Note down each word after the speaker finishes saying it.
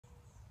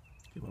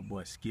Get my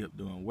boy Skip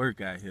doing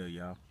work out here,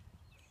 y'all.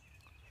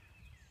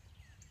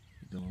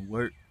 Doing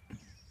work.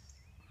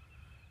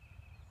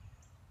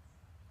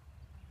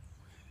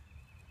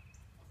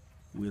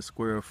 We a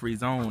squirrel-free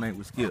zone, ain't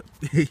we, Skip?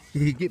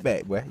 Get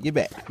back, boy. Get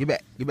back. Get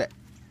back. Get back.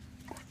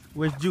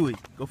 Where's Juey?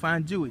 Go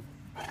find Juey.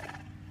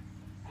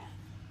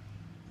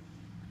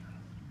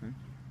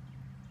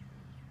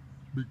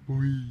 Big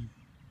boy.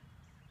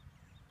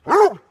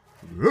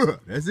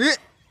 That's it.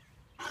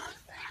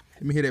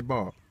 Let me hear that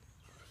bark.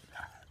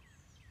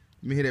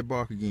 Let me hear that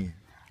bark again.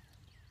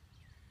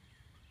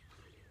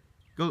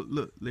 Go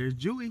look. There's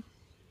Juey.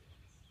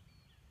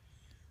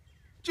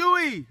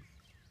 Juey,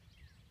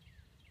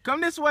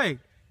 come this way.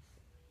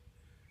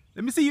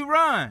 Let me see you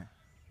run.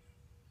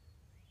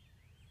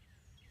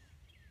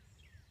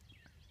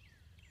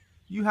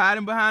 You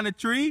hiding behind a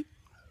tree?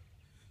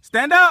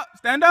 Stand up.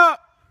 Stand up.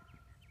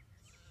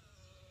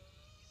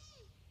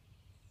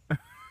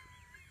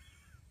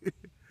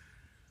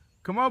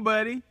 Come on,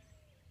 buddy.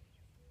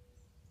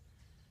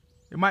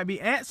 There might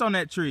be ants on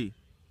that tree.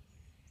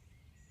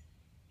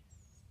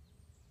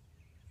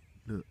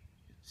 Look,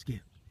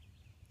 Skip.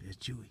 There's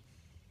Juey.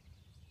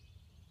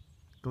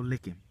 Go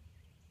lick him.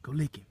 Go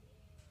lick him.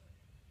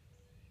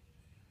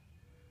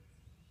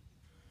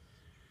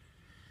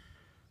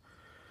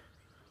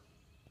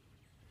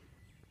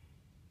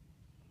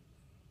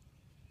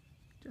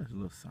 Just a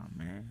little something,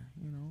 man.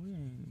 You know, we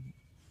ain't...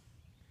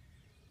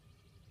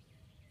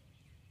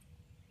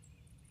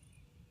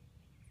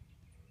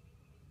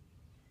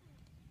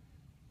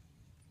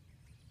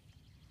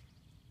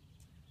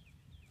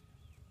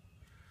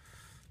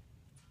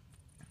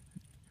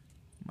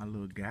 My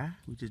little guy.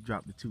 We just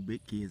dropped the 2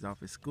 big kids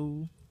off at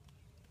school.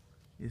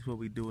 This is what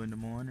we do in the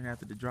morning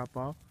after the drop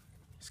off.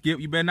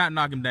 Skip, you better not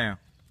knock him down.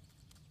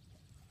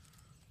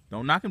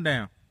 Don't knock him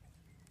down.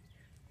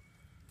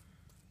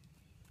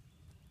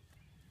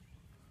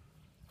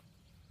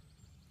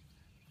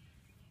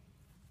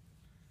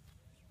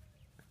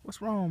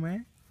 What's wrong,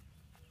 man?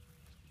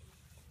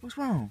 What's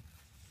wrong?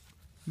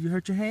 You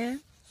hurt your hand?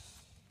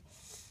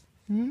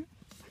 Hmm?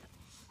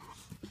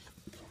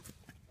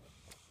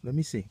 Let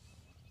me see.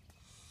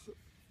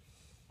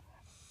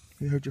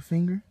 You hurt your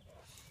finger?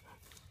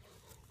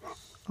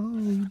 Oh,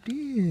 you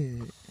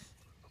did.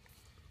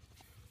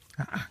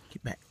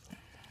 Get back.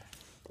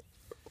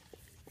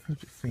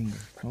 Hurt your finger.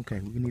 Okay,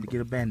 we need to get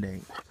a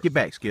band-aid. Get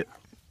back, Skip.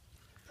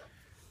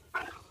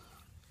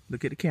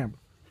 Look at the camera.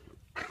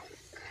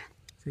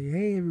 Say,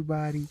 hey,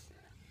 everybody.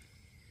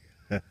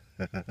 That's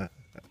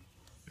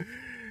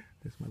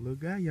my little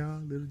guy, y'all.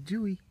 Little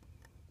Juey.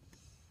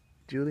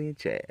 Julie and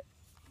Chad.